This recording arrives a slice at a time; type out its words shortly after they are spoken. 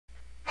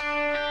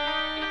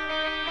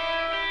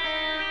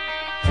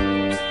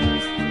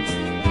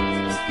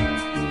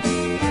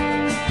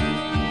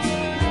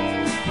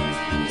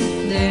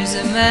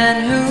There's a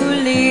man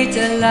who leads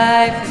a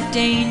life of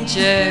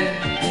danger.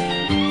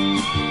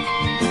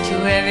 To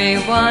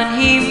everyone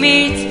he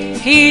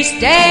meets, he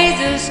stays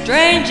a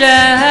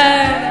stranger.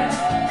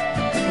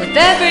 With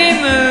every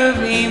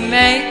move he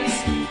makes,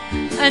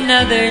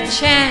 another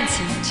chance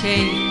he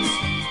takes.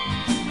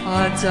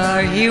 Odds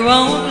are he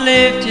won't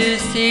live to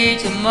see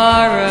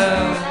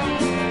tomorrow.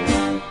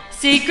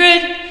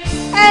 Secret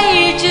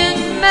agent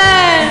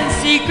man,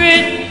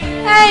 secret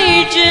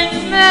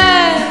agent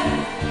man.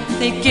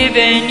 They've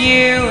given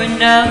you a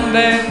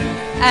number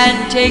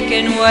and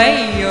taken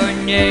away your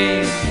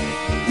name.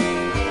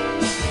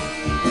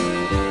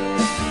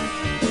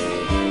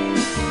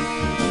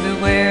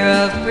 Beware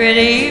of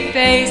pretty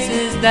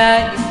faces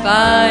that you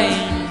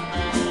find.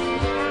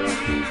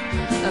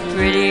 A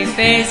pretty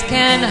face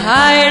can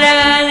hide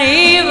an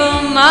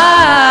evil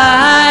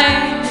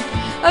mind.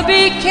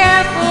 Be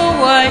careful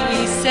what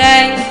you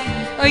say,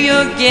 or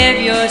you'll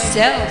give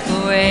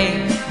yourself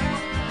away.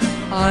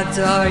 Odds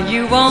are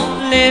you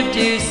won't live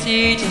to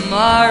see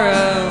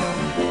tomorrow.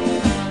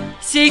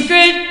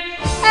 Secret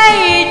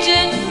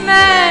agent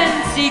man,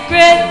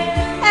 secret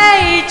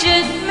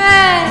agent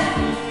man.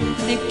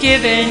 They've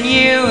given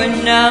you a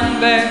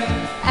number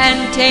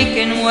and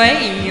taken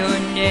away your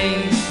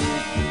name.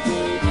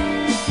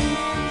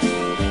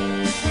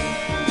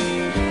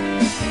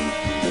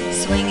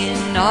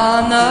 Swinging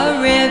on the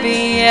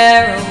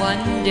Riviera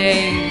one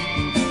day,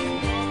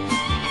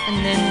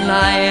 and then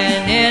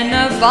lying in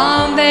a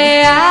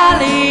Bombay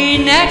alley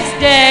next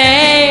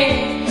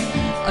day.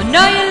 Oh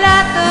no, you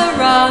let the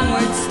wrong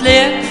word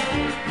slip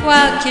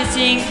while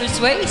kissing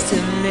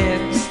persuasive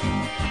lips.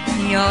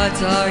 The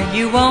odds are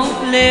you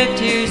won't live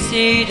to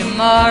see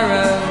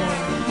tomorrow.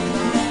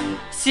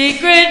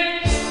 Secret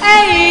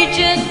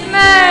agent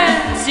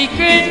man,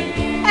 secret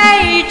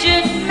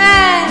agent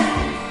man.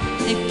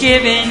 They've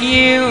given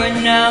you a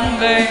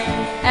number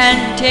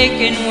and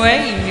taken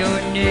away your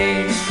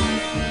name.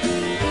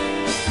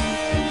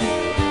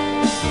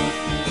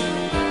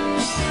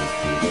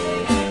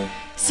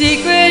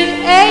 Secret